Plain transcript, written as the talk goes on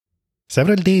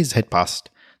Several days had passed.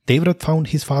 Devvrat found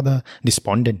his father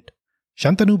despondent.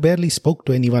 Shantanu barely spoke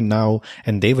to anyone now,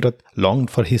 and Devvrat longed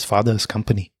for his father's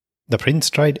company. The prince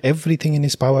tried everything in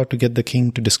his power to get the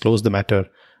king to disclose the matter,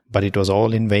 but it was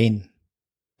all in vain.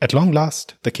 At long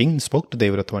last, the king spoke to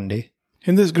Devvrat one day.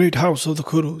 In this great house of the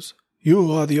Kurus,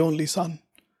 you are the only son.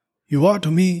 You are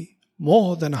to me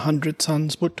more than 100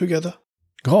 sons put together.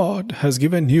 God has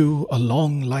given you a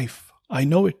long life, I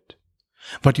know it.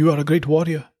 But you are a great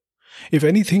warrior. If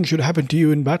anything should happen to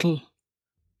you in battle,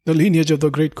 the lineage of the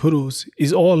great Kurus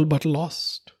is all but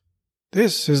lost.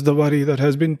 This is the worry that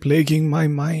has been plaguing my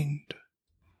mind.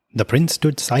 The prince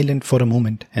stood silent for a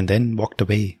moment and then walked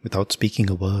away without speaking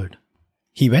a word.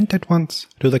 He went at once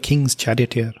to the king's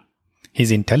charioteer. His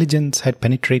intelligence had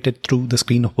penetrated through the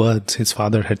screen of words his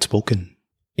father had spoken.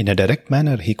 In a direct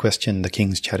manner he questioned the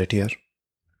king's charioteer.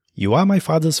 You are my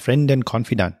father's friend and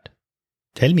confidant.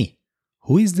 Tell me,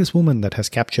 who is this woman that has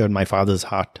captured my father's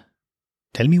heart?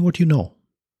 Tell me what you know.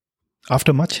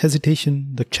 After much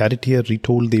hesitation, the charioteer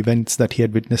retold the events that he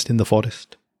had witnessed in the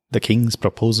forest, the king's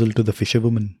proposal to the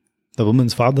fisherwoman, the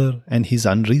woman's father, and his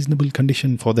unreasonable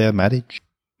condition for their marriage.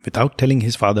 Without telling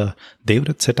his father,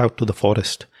 Devvrat set out to the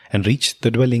forest and reached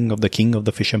the dwelling of the king of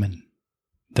the fishermen.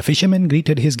 The fisherman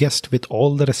greeted his guest with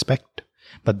all the respect,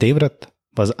 but Devvrat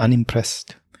was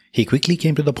unimpressed. He quickly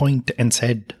came to the point and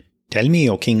said, Tell me,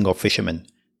 O king of fishermen,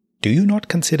 do you not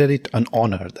consider it an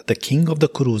honor that the king of the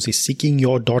Kurus is seeking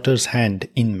your daughter's hand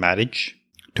in marriage?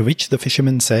 To which the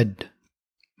fisherman said,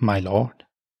 My lord,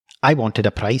 I wanted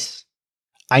a price.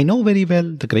 I know very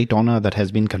well the great honor that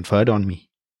has been conferred on me.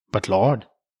 But lord,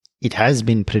 it has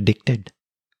been predicted.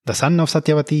 The son of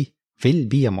Satyavati will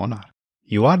be a monarch.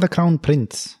 You are the crown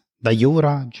prince, the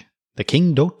Yuvraj. The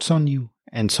king dotes on you,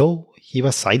 and so he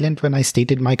was silent when I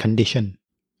stated my condition.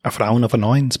 A frown of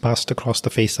annoyance passed across the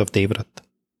face of Devvrat.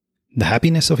 The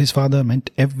happiness of his father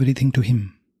meant everything to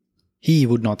him. He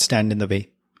would not stand in the way.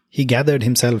 He gathered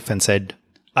himself and said,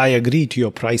 I agree to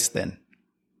your price then.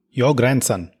 Your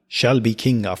grandson shall be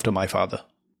king after my father.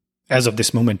 As of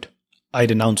this moment, I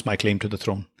renounce my claim to the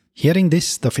throne. Hearing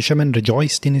this, the fisherman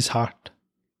rejoiced in his heart,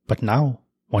 but now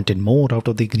wanted more out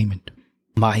of the agreement.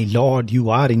 My lord,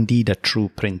 you are indeed a true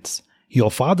prince.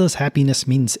 Your father's happiness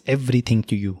means everything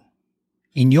to you.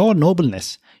 In your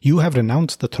nobleness, you have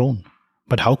renounced the throne.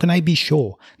 But how can I be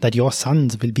sure that your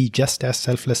sons will be just as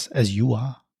selfless as you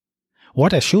are?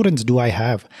 What assurance do I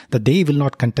have that they will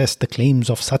not contest the claims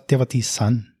of Satyavati's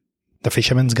son? The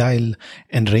fisherman's guile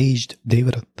enraged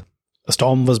Devvrat. A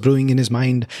storm was brewing in his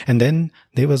mind, and then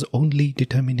there was only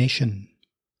determination.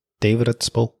 Devvrat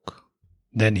spoke.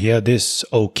 Then hear this,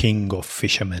 O king of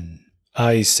fishermen.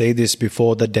 I say this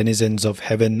before the denizens of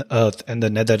heaven, earth, and the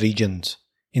nether regions,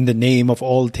 in the name of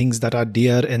all things that are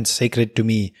dear and sacred to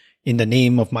me, in the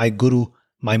name of my Guru,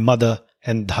 my mother,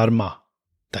 and Dharma.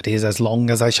 That is, as long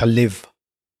as I shall live,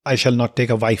 I shall not take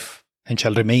a wife, and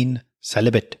shall remain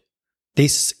celibate.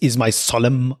 This is my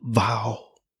solemn vow.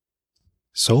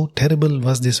 So terrible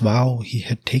was this vow he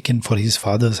had taken for his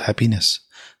father's happiness.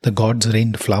 The gods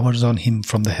rained flowers on him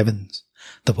from the heavens.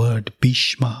 The word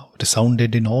Bhishma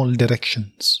resounded in all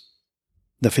directions.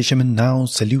 The fisherman now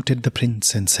saluted the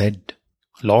prince and said,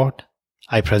 Lord,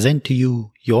 I present to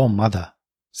you your mother,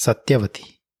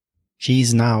 Satyavati. She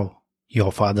is now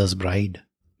your father's bride.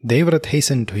 Devvrat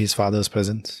hastened to his father's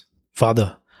presence.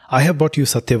 Father, I have brought you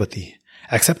Satyavati.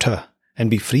 Accept her and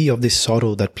be free of this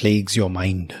sorrow that plagues your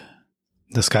mind.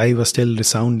 The sky was still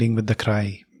resounding with the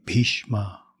cry,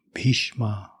 Bhishma,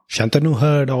 Bhishma. Shantanu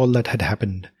heard all that had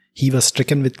happened. He was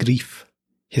stricken with grief.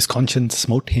 His conscience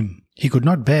smote him. He could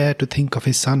not bear to think of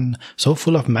his son, so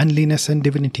full of manliness and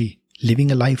divinity,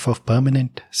 living a life of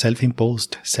permanent,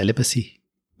 self-imposed celibacy.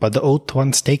 But the oath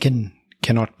once taken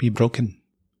cannot be broken.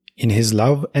 In his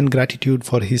love and gratitude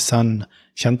for his son,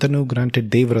 Shantanu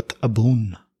granted Devvrat a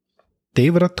boon.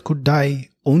 Devvrat could die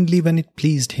only when it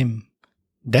pleased him.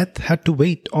 Death had to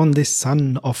wait on this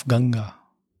son of Ganga.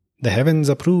 The heavens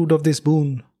approved of this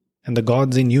boon, and the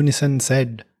gods in unison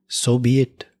said, So be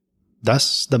it.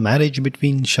 Thus the marriage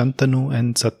between Shantanu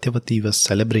and Satyavati was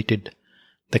celebrated.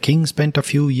 The king spent a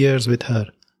few years with her.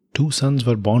 2 sons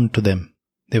were born to them.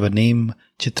 They were named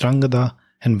Chitrangada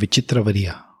and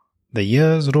Vichitravarya. The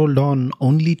years rolled on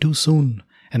only too soon,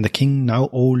 and the king, now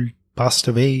old, passed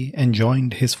away and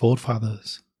joined his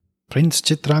forefathers. Prince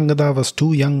Chitrangada was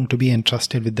too young to be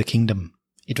entrusted with the kingdom.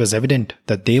 It was evident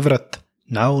that Devvrat,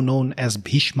 now known as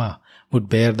Bhishma, would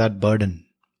bear that burden.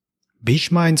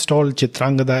 Bhishma installed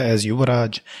Chitrangada as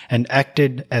Yuvraj and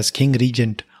acted as king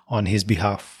regent on his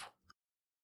behalf.